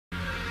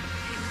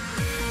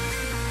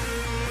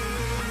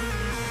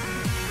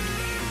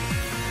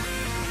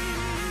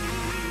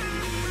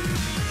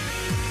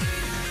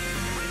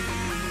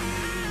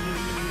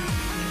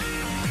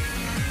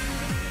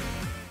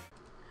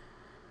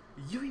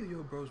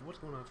bros, what's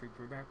going on?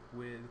 We're back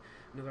with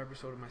another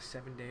episode of my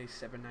 7-day,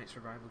 7-night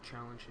survival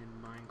challenge in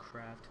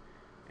Minecraft.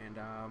 And,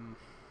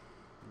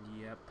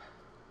 yep.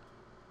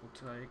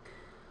 Looks like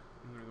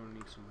I'm gonna go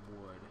need some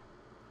wood.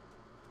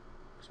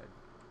 Because I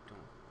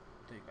don't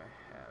think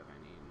I have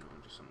any. No,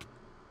 just some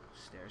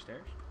stairs. The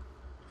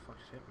fuck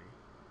just hit me?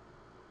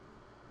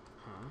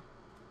 Huh?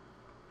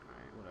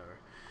 Alright, whatever.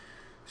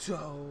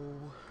 So,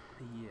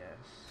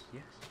 yes.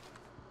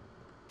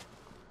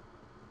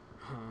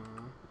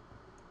 Huh?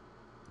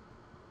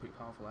 Pretty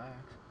powerful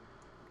axe.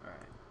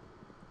 Alright.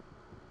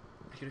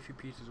 Get a few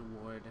pieces of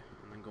wood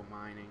and then go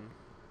mining.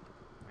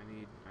 I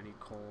need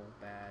coal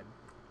bad.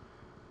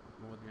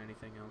 More than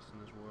anything else in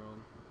this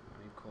world.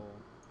 I need coal.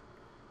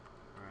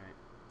 Alright.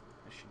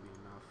 That should be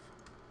enough.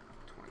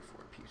 24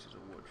 pieces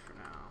of wood for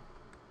now.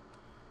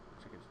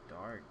 Looks like it's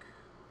dark.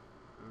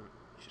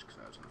 It's just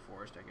because I was in the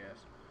forest, I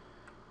guess.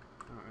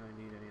 I don't really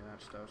need any of that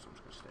stuff, so I'm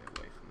just going to stay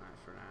away from that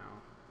for now.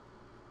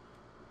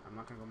 I'm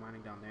not going to go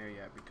mining down there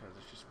yet because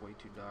it's just way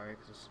too dark.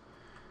 Just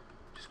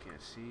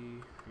can't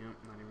see. Yep,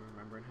 not even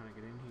remembering how to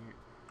get in here.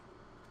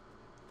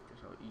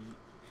 Guess I'll eat.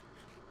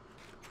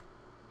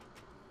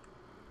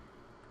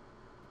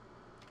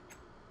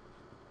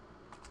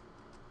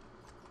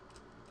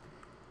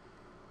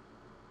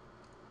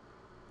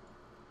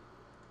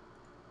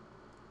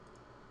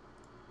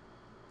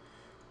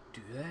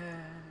 Do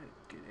that.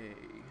 Get a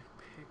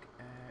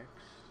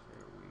pickaxe.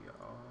 There we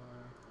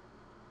are.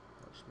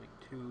 Let's make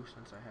 2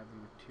 since I have the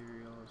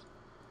materials.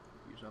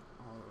 Use up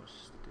all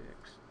those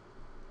sticks.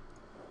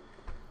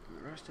 And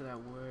the rest of that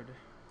wood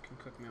can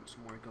cook me up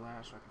some more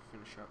glass so I can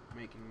finish up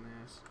making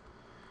this.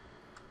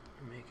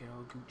 And make it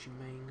all Gucci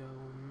Mango,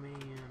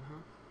 man, huh?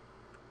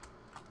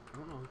 I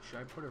don't know, should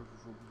I put a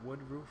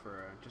wood roof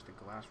or just a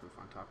glass roof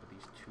on top of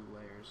these 2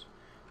 layers?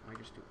 I might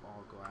just do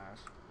all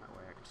glass. That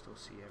way I can still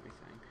see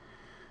everything.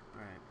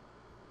 Alright.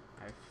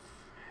 I've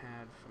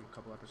had from a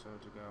couple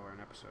episodes ago, or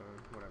an episode,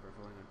 whatever, I've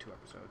only done 2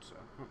 episodes,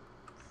 so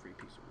free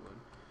piece of wood.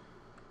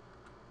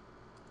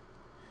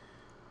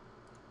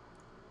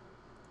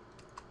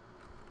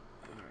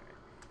 Alright,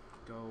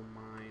 go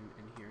mine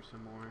in here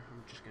some more.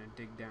 I'm just gonna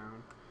dig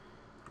down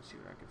and see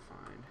what I can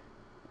find.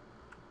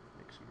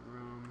 Make some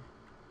room.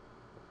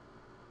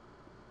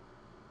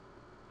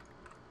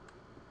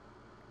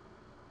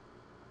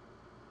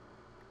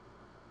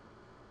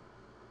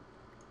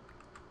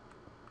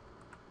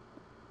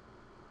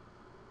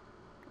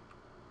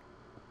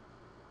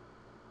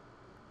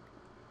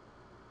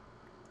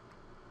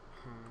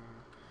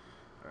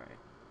 Alright.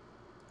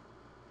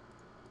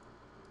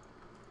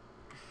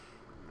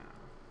 Now.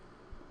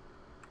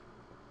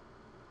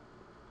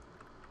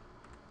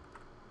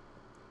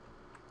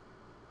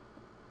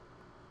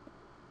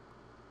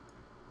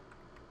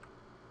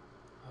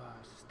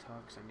 This is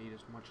tough because I need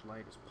as much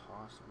light as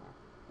possible.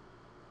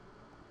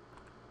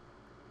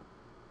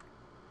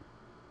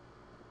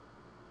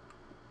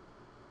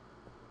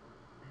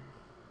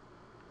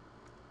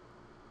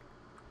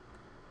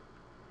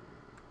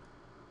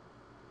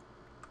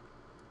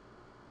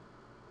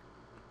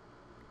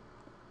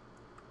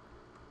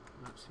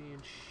 Not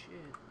seeing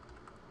shit.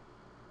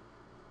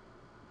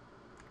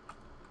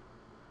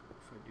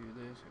 If I do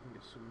this, I can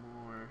get some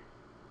more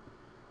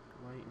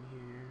light in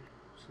here.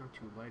 It's not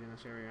too light in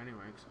this area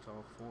anyway, because it's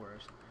all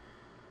forest.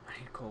 I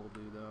need coal,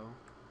 dude, though.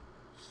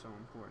 It's so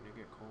important to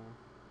get coal.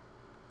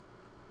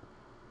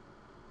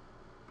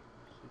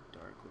 It's a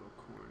dark little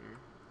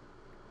corner.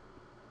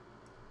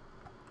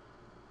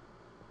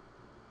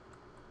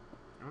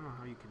 I don't know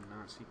how you can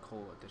not see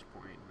coal at this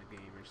point in the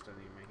game. It just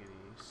doesn't even make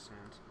any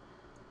sense.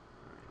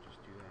 Alright,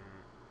 just do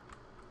that.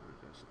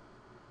 Just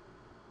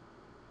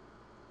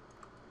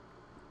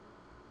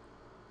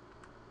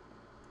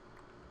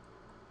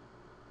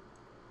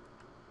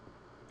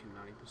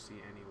cannot even see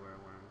anywhere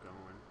where I'm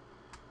going.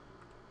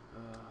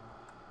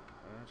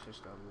 That's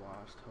just a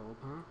lost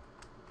hope, huh?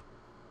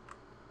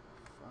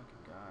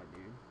 Fucking god,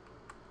 dude.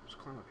 Let's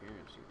climb up here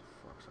and see what the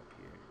fuck's up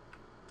here.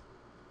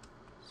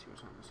 See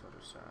what's on this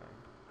other side.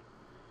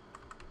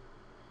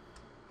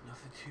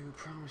 Nothing too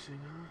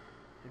promising, huh?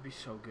 It'd be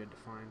so good to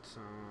find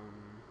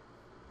some...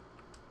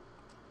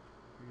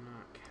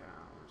 not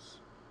cows.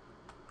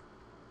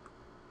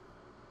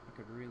 I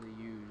could really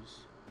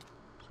use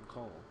some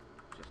coal.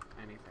 Just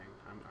anything.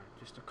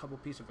 Just a couple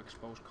pieces of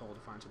exposed coal to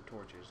find some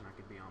torches and I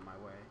could be on my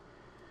way.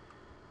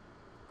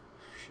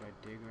 Should I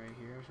dig right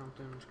here or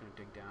something? I'm just gonna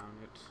dig down.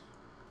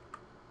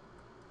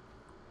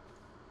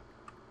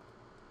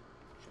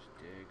 Just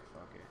dig.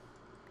 Fuck it.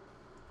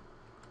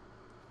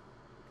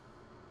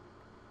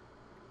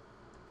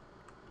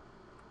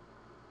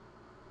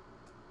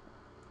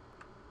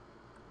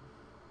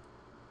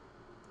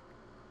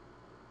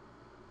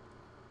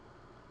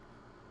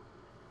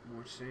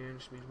 More sand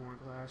just means more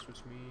glass,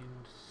 which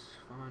means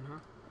fun, huh?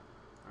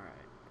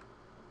 Alright.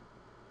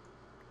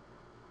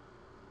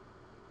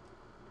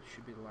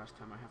 Should be the last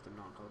time I have to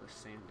knock all this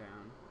sand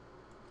down.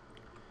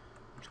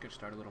 I'm just gonna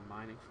start a little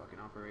mining fucking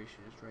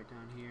operation just right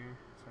down here,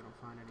 if I don't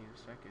find any in a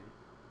second.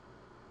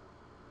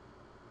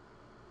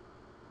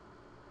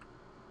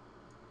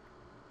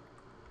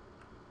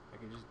 I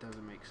Like, it just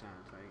doesn't make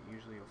sense. Like,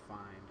 usually you'll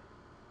find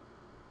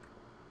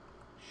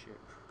shit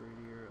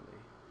pretty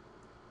early.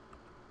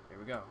 There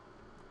we go.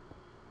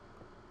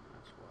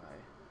 That's why.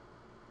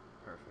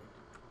 Perfect.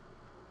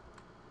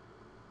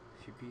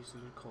 A few pieces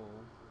of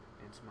coal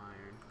and some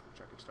iron,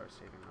 which I can start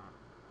saving up.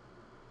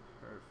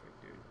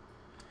 Perfect, dude.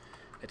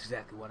 That's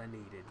exactly what I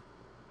needed.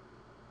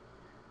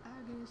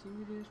 I guess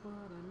you just what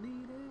I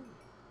needed.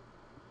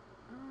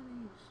 I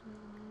need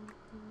something.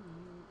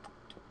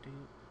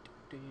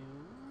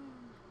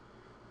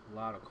 A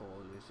lot of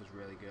coal. This is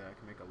really good. I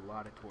can make a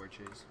lot of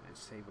torches and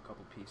save a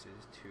couple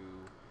pieces to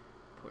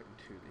put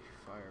into the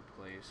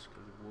fireplace,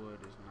 because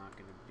wood is not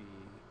going to be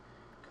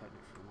cutting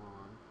it for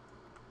long.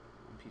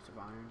 One piece of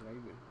iron.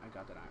 I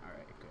got that iron.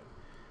 Alright, good.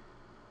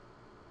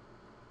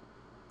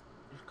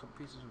 Just a couple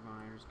pieces of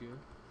iron is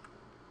good.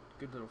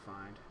 Good little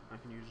find. I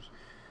can use.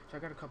 So I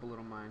got a couple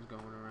little mines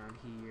going around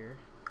here.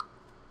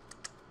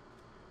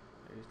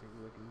 Everything's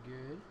looking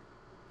good.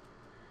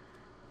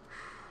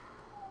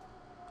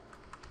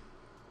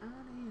 I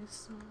need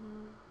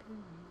something.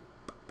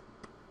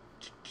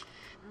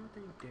 I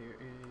think there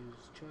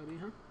is Chubby,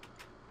 huh?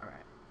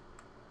 Alright.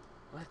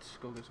 Let's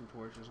go get some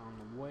torches on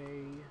the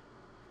way.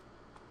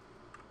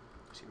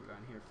 Let's see what we got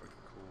in here for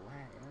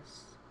glass.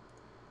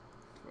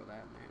 Throw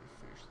that in there and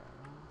finish that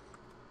off.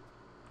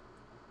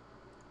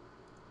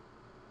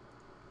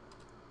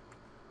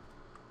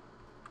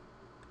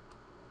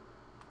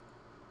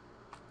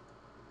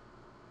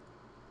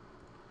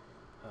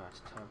 Oh,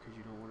 it's tough because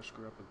you don't want to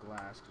screw up with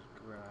glass.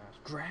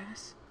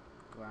 Because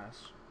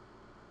glass,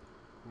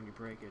 when you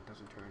break it,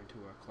 doesn't turn into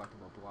a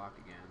collectible block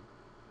again.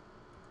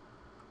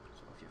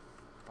 So if you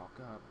fuck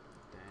up,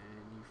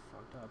 then you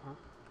fucked up, huh?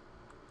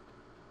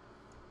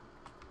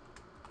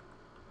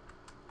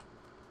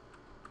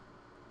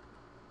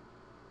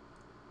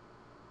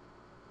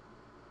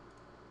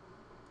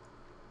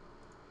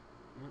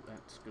 Nope,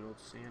 that's good old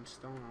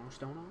sandstone on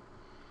stone on.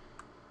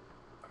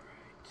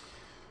 Alright.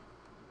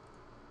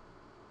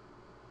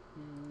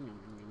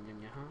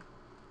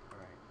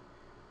 Alright.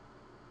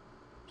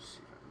 Let's see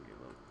if I can get a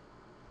little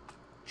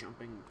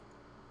jumping.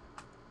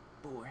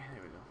 Boy,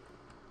 there we go.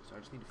 So I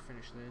just need to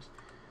finish this.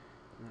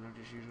 And then I'll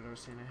just use what I was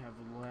saying I have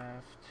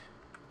left.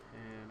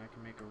 And I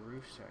can make a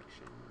roof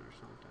section or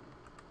something.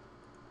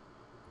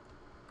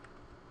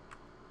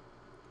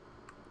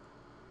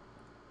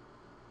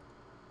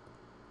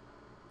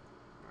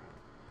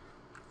 Alright.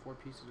 4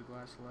 pieces of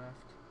glass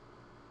left.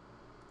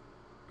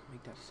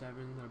 Make that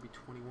 7. That'll be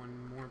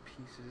 21 more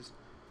pieces.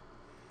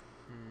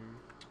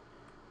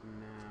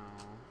 Now,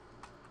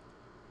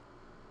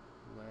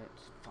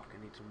 let's. Fuck, I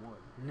need some wood.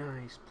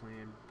 Nice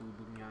plan, boo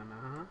boo yana,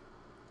 huh?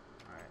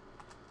 Alright.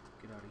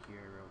 Get out of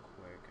here real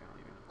quick. I don't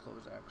even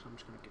close that because I'm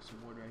just gonna get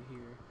some wood right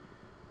here.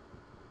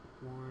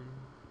 1,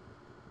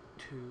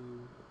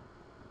 2,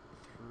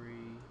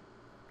 3.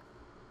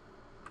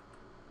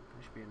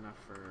 That should be enough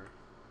for.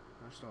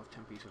 I still have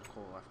 10 pieces of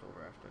coal left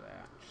over after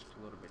that. Just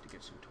a little bit to get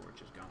some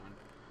torches going.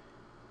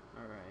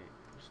 Alright,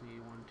 just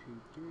need 1,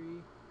 2, 3.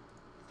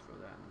 Throw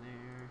that in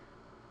there.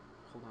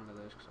 Hold on to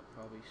this because I'll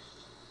probably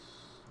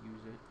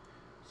use it.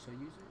 So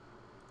use it.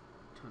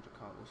 Tons of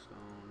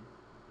cobblestone.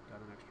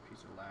 Got an extra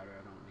piece of ladder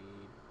I don't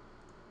need.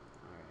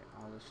 Alright,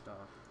 all this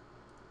stuff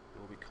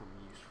will become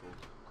useful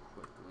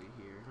quickly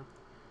here.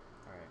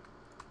 Alright,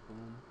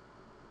 boom.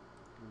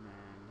 And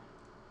then,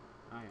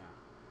 oh yeah.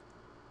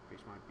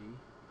 Base might be.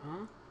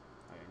 Huh?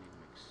 Oh, yeah, I need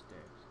to make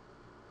sticks.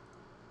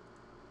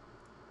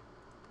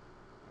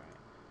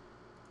 Alright.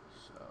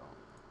 So,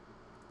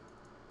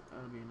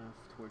 that'll be enough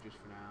torches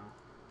for now.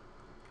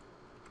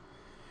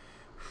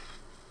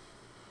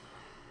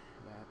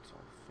 That's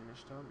all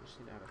finished up. Just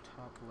need to add a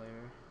top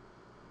layer.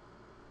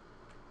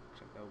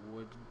 Looks like that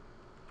wood's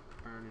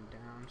burning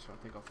down, so I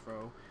think I'll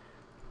throw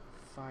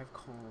 5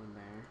 coal in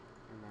there,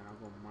 and then I'll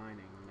go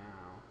mining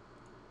now.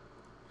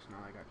 So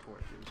now I got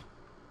torches.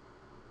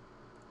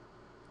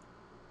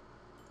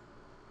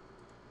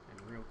 And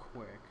real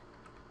quick,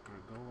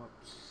 I'm gonna go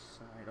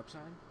upside?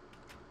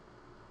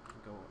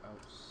 Go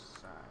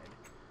outside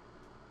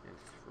and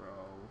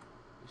throw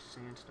the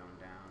sandstone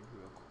down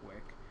real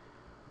quick,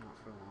 not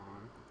for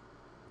long.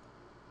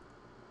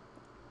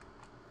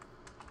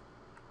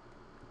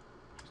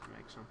 Just to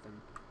make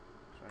something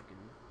so I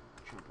can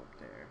jump up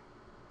there.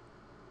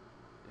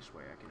 This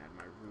way I can add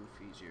my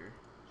roof easier,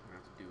 so I'm gonna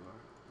have to do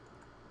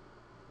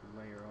a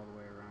layer all the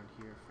way around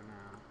here for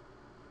now.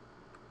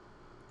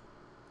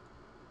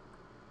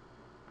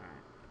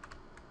 Alright.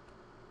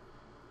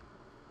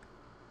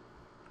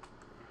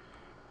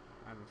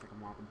 I don't think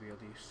I'm going to be able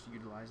to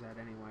utilize that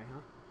anyway,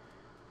 huh?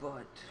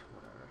 But,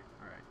 whatever.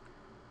 Alright.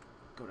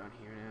 Go down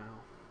here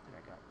now. And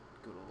I got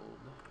good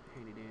old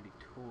handy dandy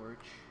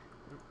torch.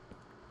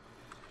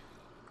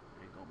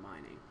 And go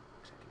mining.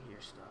 Because I can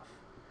hear stuff.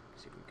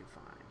 See what we can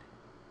find.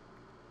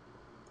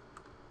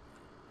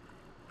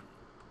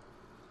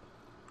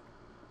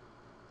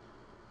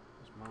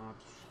 This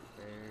mob's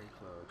very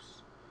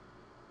close.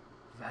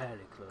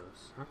 Very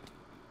close, huh?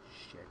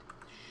 Shit,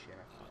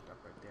 I fucked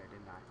up right there,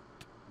 didn't I?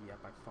 Yep,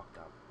 I fucked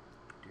up,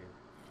 dude.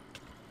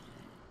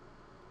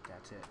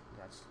 That's it.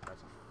 That's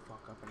a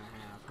fuck up and a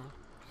half, huh?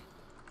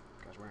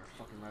 Guys wearing a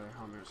fucking leather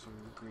helmet with some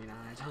green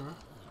eyes, huh?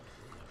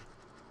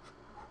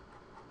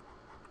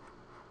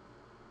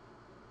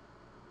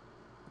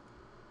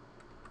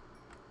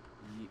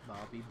 Yeet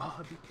Bobby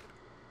Bobby.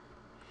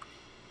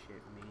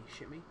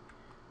 Shit me.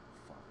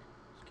 Fuck.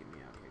 Just get me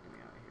out of here,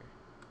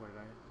 Where did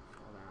I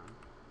fall down?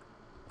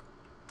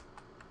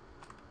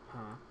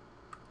 Huh?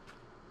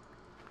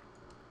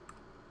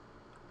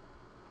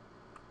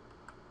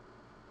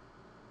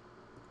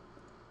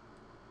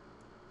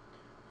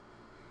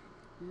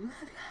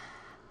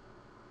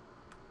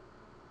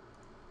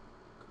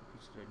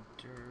 Piece of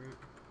dirt.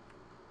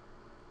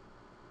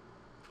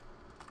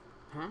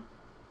 Huh?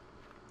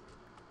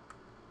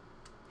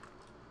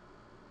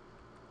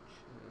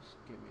 Just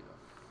get me the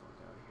fuck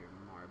out of here,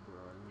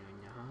 Marlboro,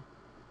 huh?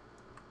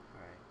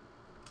 Alright.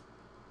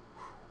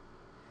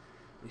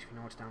 At least we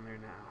know what's down there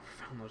now.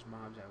 Found those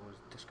mobs I was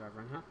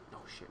discovering, huh?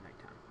 Oh shit,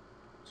 nighttime.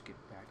 Let's get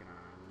back in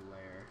our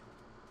lair.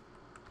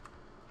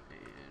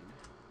 And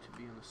to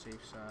be on the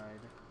safe side,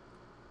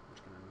 I'm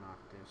just gonna knock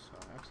this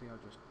off. Actually,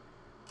 I'll just...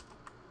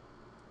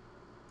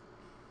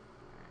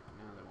 Alright,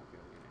 now they won't be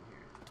able to get in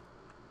here.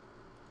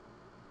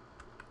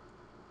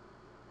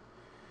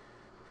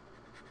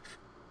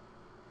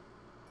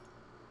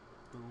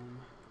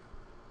 Boom.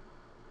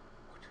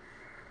 What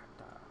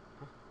the...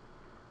 Huh?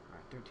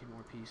 Alright, 13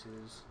 more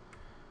pieces.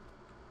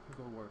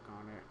 Go work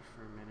on it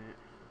for a minute.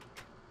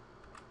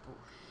 Oh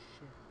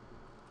shit.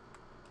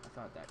 I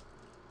thought that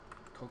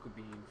coca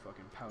bean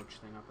fucking pouch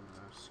thing up in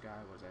the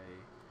sky was a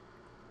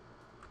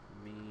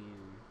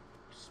mean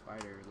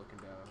spider looking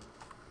to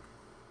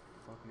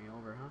fuck me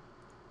over, huh?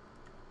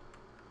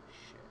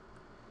 Shit.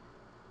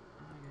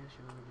 I guess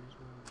you're just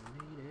what I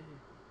needed.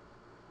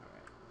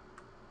 Alright.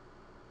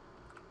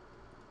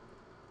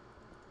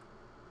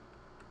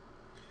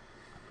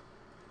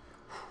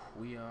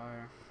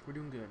 We're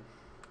doing good.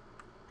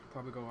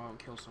 Probably go out and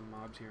kill some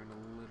mobs here in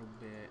a little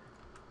bit.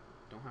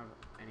 Don't have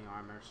any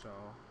armor, so,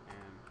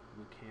 and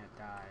we can't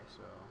die,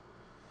 so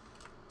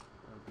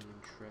that'll be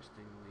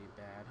interestingly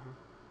bad, huh?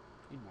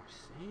 Need more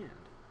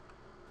sand.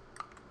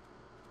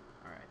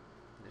 Alright,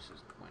 this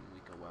is when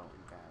we go well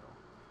in battle.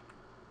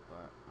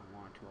 But I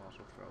want to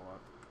also throw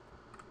up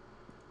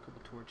a couple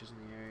torches in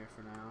the area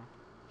for now,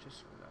 just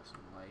so we got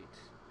some light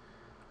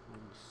on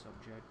the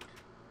subject.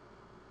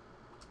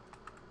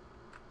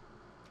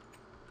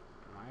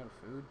 Am I out of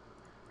food?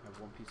 I have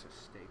one piece of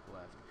steak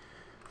left.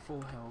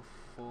 Full health,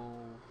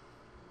 full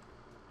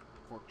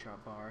pork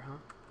chop bar, huh?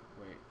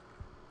 Wait.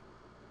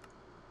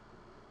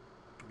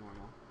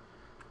 Normal.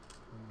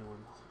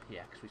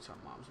 Yeah, because we saw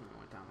mobs when we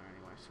went down there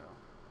anyway, so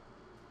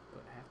it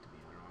would have to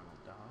be a normal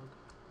dog.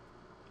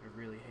 I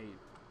really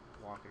hate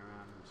walking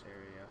around in this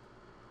area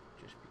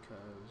just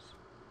because,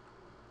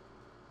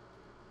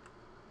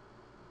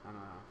 I don't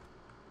know,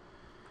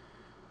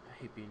 I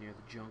hate being near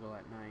the jungle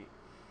at night.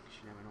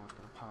 You never know what's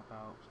gonna pop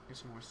out.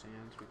 Get some more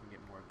sand so we can get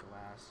more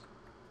glass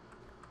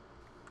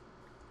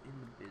in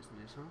the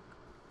business, huh?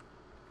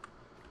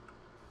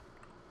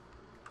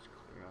 Let's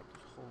clear out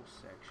this whole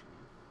section.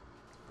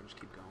 I'll just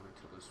keep going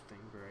until this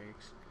thing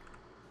breaks.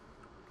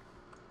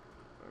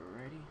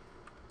 Alrighty.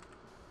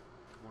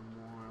 One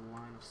more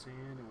line of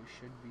sand and we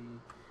should be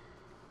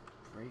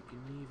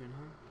breaking even,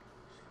 huh?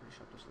 Let's finish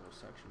up this little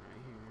section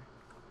right here.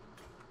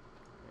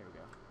 There we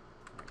go.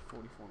 Alright,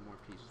 44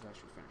 more pieces. That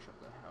should finish up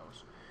the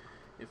house.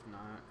 If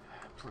not,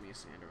 plenty of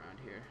sand around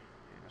here.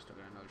 And I still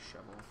got another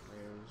shovel.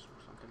 There's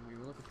something we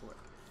were looking for.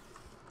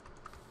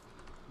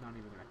 Not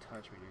even gonna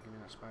touch me, dude. Give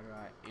me that spider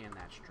eye and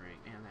that string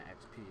and that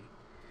XP.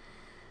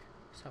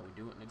 That's how we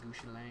do it in the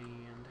Gucci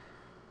land.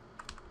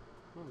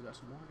 Oh, we got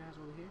some more guys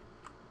over here.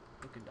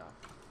 Looking to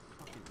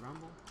fucking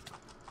rumble.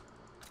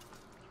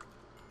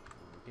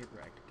 Oh, get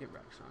wrecked,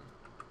 son.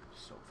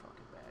 So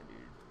fucking bad,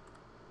 dude.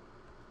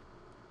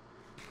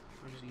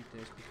 I'll just eat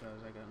this because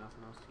I got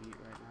nothing else to eat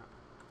right now.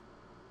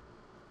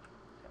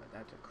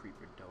 That's a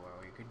creeper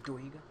door. Did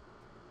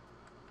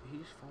he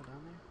just fall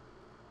down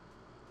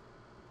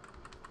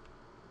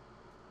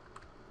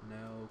there?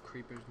 No,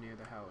 creepers near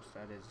the house.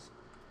 That is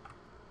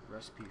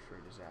recipe for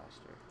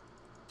disaster.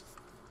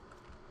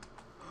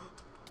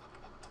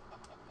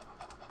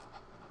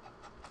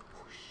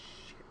 Oh,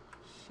 shit.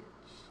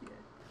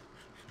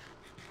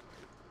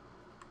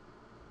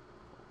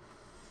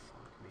 Oh,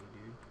 fuck me,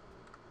 dude.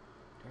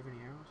 Do I have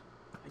any arrows?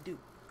 I do.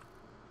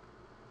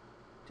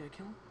 Did I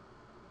kill him?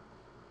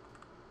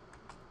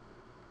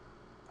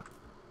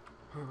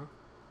 Huh? Where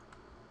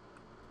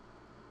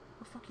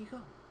the fuck you go?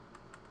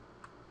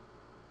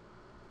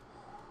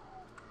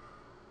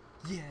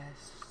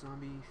 Yes,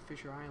 Zombie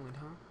Fisher Island,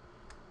 huh?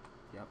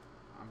 Yep,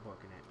 I'm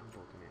booking it.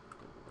 Go.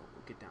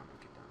 Get down there.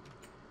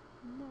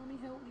 Mommy,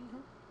 help me, huh?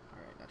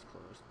 Alright, that's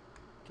closed.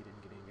 Get in.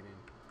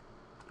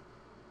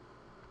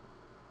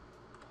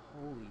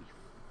 Holy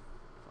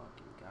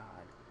fucking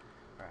god.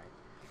 Alright.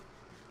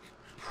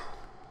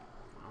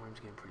 My arm's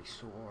getting pretty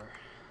sore.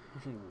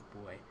 Oh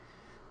boy.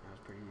 That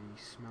was pretty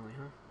smelly,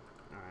 huh?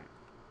 Alright.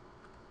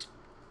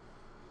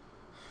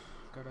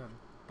 Got a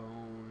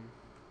bone.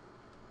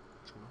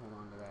 Just want to hold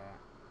on to that.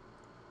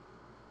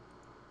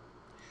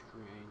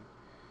 String.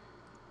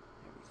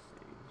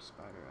 Everything.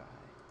 Spider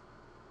eye.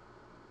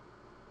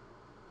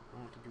 I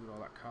don't have to do with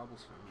all that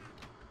cobblestone.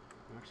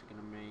 I'm actually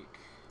going to make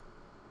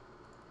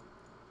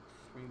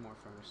 3 more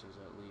furnaces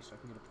at least, so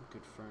I can get a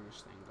good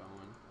furnace thing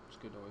going. It's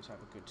good to always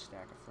have a good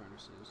stack of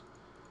furnaces,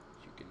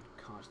 so you can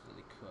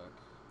constantly cook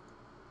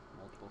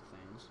multiple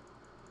things.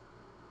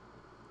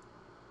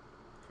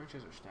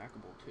 Furnaces are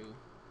stackable too.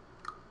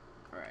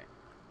 Alright.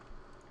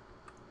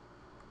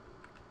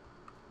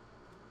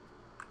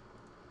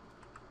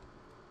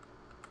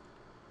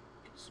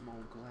 Get some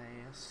old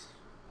glass.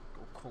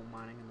 Go coal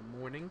mining in the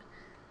morning.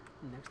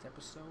 Next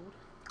episode.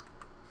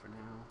 For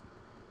now.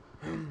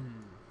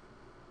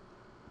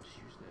 Let's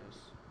use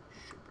this.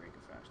 Should break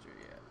it faster,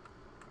 yeah.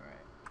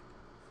 Alright.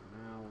 For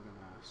now, we're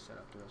gonna set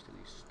up the rest of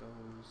these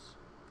stoves.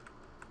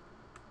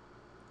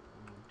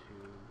 1,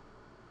 2.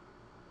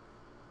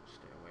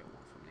 Stay away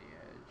one from the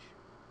edge.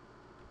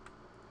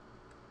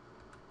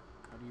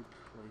 How do you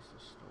place a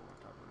stove on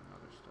top of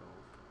another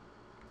stove?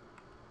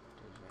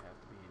 Does it have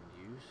to be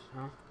in use?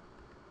 Huh?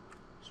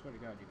 I swear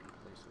to God, you can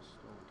place a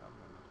stove on top of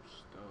another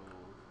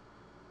stove.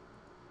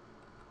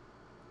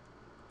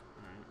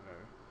 Alright,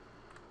 whatever.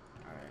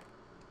 Alright.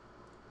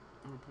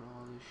 I'm gonna put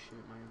all this shit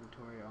in my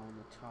inventory all on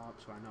the top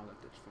so I know that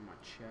it's for my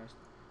chest.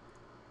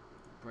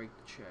 Break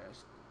the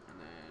chest and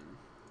then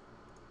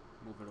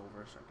move it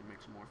over so I can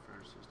make some more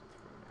furnaces to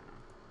throw down.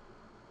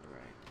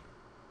 Alright.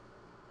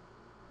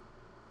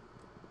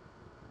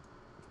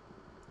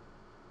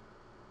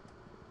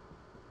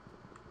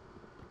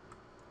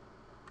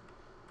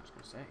 I was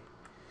gonna say.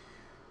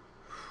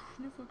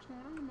 What the fuck's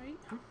going on,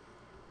 mate? Huh?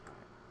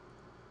 Alright.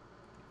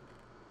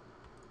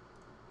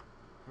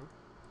 Huh?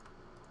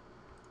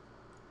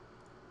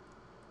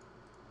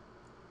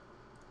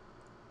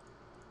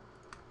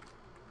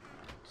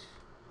 Alright.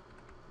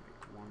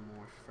 Make one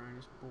more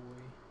furnace,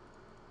 boy.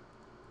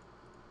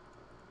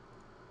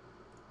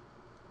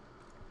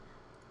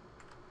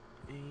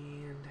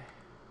 And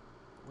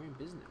we're in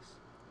business.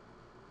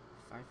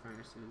 5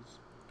 furnaces,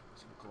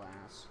 some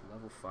glass,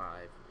 level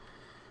 5.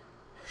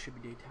 Should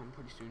be daytime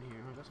pretty soon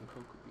here. I got some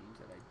cocoa beans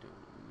that I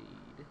don't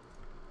need.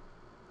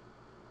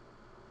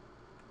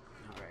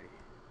 Alrighty.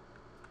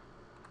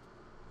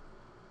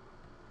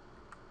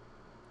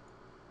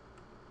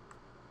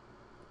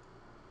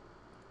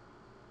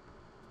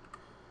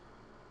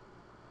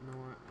 You know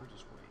what? I'll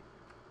just wait.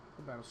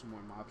 I'll battle some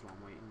more mobs while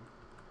I'm waiting.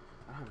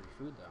 I don't have any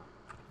food though.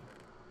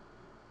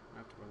 I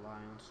have to rely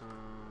on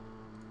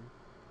some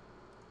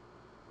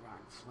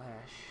rotten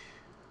flesh.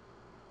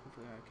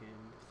 Hopefully I can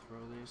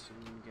throw this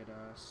and get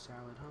a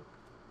salad, huh?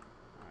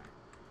 Alright.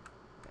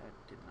 That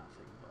did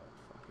nothing, but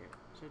fuck it.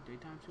 Is it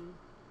daytime soon?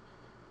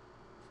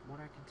 From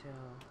what I can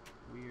tell,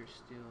 we are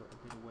still a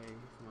bit away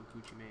from a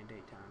Gucci Mane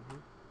daytime,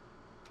 huh?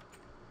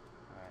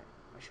 Alright.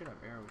 I should have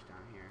arrows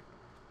down here.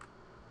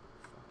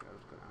 Fuck it,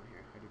 let's go down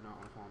here. I do not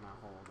want to fall in that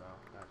hole, though.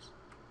 That's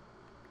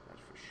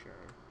for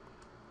sure.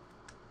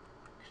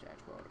 Because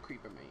that's where all the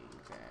creeper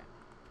mains at.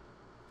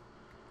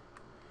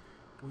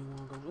 We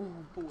want to go.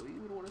 Oh boy, we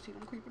don't want to see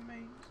them creeping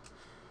mains.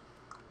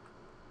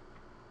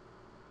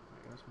 I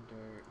got some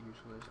dirt,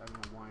 useless. I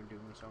don't know why I'm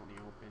doing this out in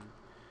the open.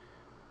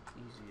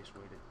 Easiest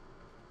way to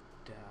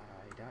die.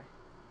 I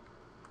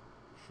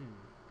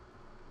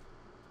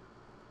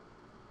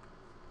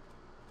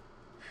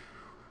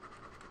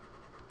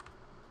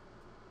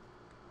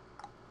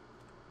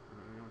don't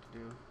really know what to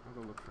do. I'll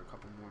go look for a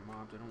couple more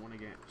mobs. I don't want to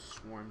get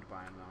swarmed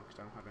by them though, because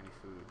I don't have any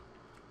food.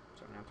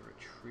 So I'm gonna have to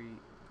retreat.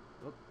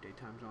 Oh,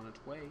 daytime's on its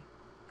way.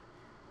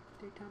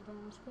 Daytime's on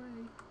its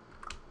way.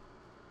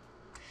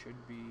 Should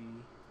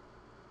be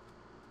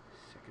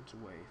seconds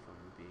away from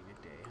being a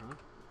day, huh?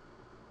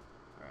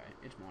 Alright,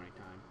 it's morning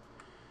time.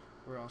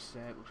 We're all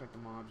set. Looks like the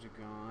mobs are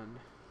gone.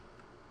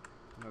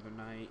 Another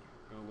night.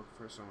 Gonna look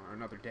for some, or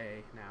another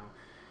day now.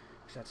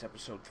 So that's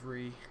episode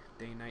 3.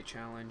 Day-night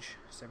challenge.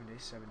 7 day,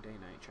 7 day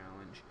night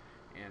challenge.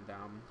 And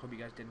hope you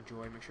guys did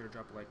enjoy. Make sure to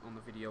drop a like on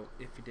the video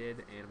if you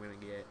did. And we're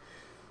gonna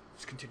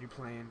just continue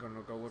playing.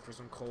 Gonna go look for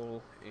some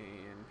coal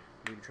and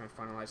maybe try and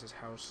finalize this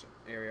house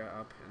area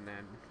up, and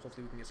then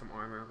hopefully we can get some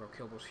armor, go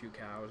kill those few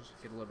cows,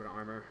 get a little bit of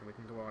armor, and we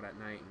can go out at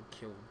night and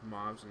kill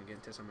mobs and get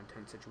into some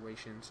intense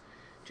situations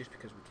just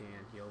because we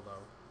can,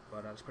 YOLO.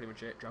 But that's pretty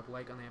much it. Drop a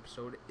like on the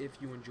episode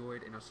if you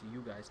enjoyed, and I'll see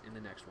you guys in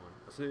the next one.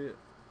 That's it.